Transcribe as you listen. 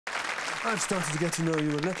I've started to get to know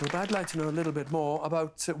you a little, but I'd like to know a little bit more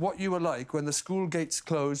about what you were like when the school gates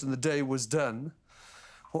closed and the day was done.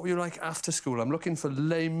 What were you like after school? I'm looking for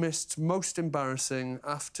lamest, most embarrassing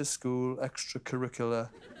after-school extracurricular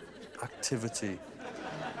activity.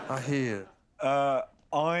 Ahir.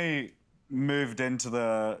 I moved into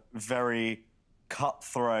the very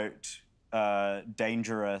cutthroat,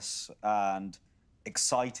 dangerous and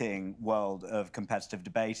exciting world of competitive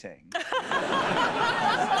debating.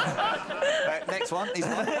 Next one.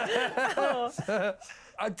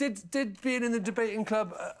 Did being in the debating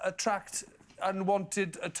club attract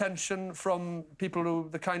unwanted attention from people who,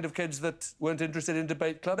 the kind of kids that weren't interested in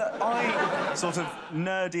debate club? I sort of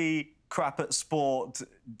nerdy crap at sport,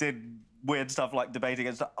 did weird stuff like debating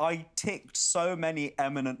and stuff. I ticked so many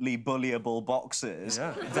eminently bullyable boxes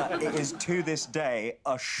that it is to this day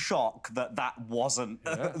a shock that that wasn't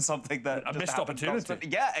something that a missed opportunity.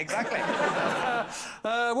 Yeah, exactly.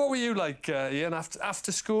 What were you like, Ian,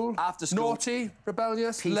 after school? After school. Naughty,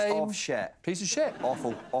 rebellious, lame? Piece of shit. Piece of shit?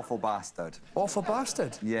 Awful bastard. Awful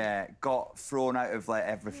bastard? Yeah, got thrown out of, like,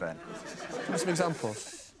 everything. Give me some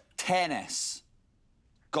examples. Tennis.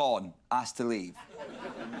 Gone. Asked to leave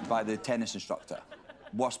by the tennis instructor.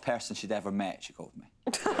 Worst person she'd ever met, she called me.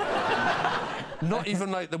 Not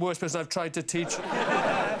even, like, the worst person I've tried to teach.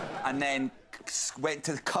 And then went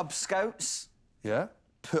to the Cub Scouts. Yeah?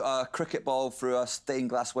 Put a cricket ball through a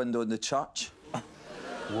stained glass window in the church.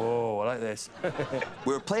 Whoa, I like this.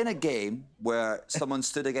 We were playing a game where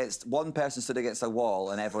one person stood against a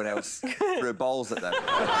wall and everyone else threw balls at them.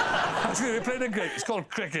 We're playing a game. It's called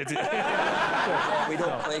cricket. We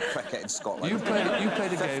don't play cricket in Scotland. You played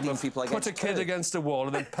a game of put a kid two. against a wall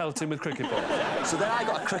and then pelt him with cricket balls. So then I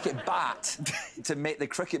got a cricket bat to make the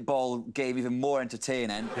cricket ball game even more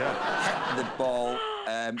entertaining. Yeah. Hit the ball.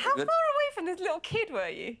 How far away from this little kid were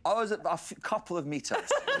you? I was a couple of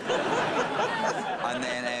metres. And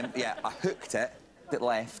then, I hooked it, it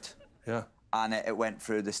left. Yeah. And it went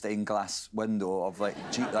through the stained glass window of, like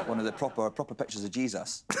one of the proper pictures of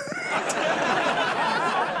Jesus.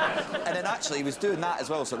 And then, actually, he was doing that as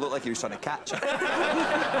well, so it looked like he was trying to catch it.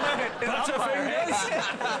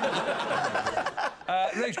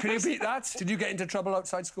 Rach, can you beat that? Did you get into trouble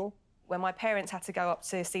outside school? When my parents had to go up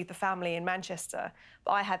to see the family in Manchester,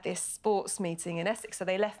 but I had this sports meeting in Essex, so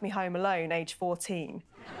they left me home alone, age 14.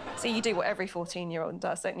 So you do what every 14-year-old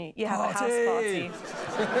does, don't you? You have a house party.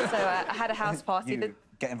 So I had a house party. You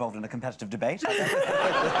get involved in a competitive debate?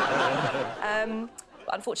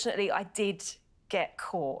 Unfortunately, I did get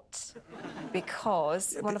caught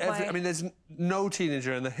because one of my... I mean, there's no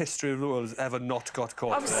teenager in the history of the world has ever not got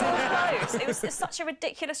caught. I'm so close. It was such a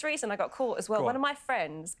ridiculous reason I got caught as well. One of my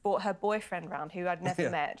friends brought her boyfriend round who I'd never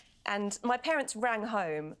met. And my parents rang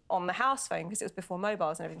home on the house phone because it was before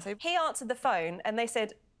mobiles and everything. So he answered the phone and they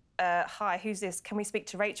said, hi, who's this? Can we speak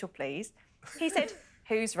to Rachel, please? He said,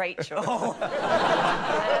 who's Rachel? And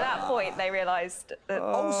at that point, they realised that...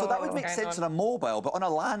 So that would make sense on a mobile, but on a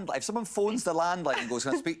landline, if someone phones the landline and goes,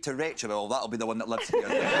 can I speak to Rachel? Well, that'll be the one that lives here.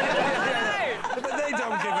 But they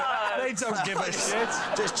don't give a... They don't give a shit.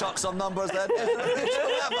 Just chuck some numbers then.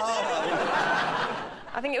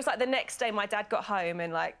 I think it was, like, the next day my dad got home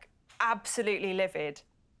and, like, absolutely livid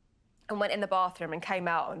and went in the bathroom and came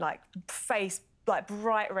out and, like, face, like,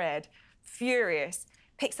 bright red, furious,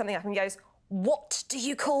 picked something up and goes, "What do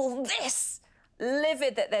you call this?"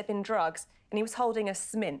 Livid that there'd been drugs, and he was holding a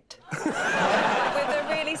smint with a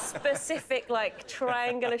really specific, like,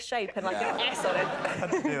 triangular shape and, like, an S on it. I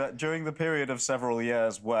had to do that during the period of several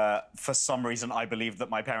years where, for some reason, I believed that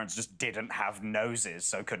my parents just didn't have noses,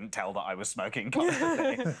 so couldn't tell that I was smoking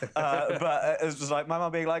constantly. But it was just like, my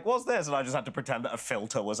mum being like, what's this? And I just had to pretend that a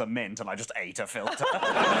filter was a mint, and I just ate a filter.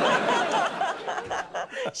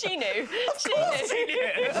 She knew. She knew.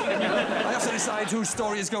 I have to decide whose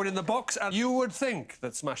story is going in the box, and you would think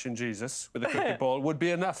that smashing Jesus with a cricket ball would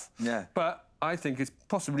be enough. Yeah. But I think it's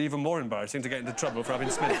possibly even more embarrassing to get into trouble for having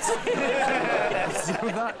smints. So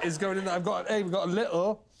that is going in there. We've got a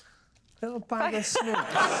little bag of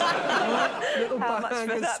smints. Little bag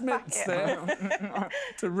of smints there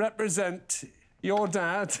to represent your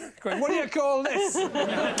dad. Going, what do you call this?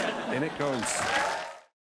 In it goes.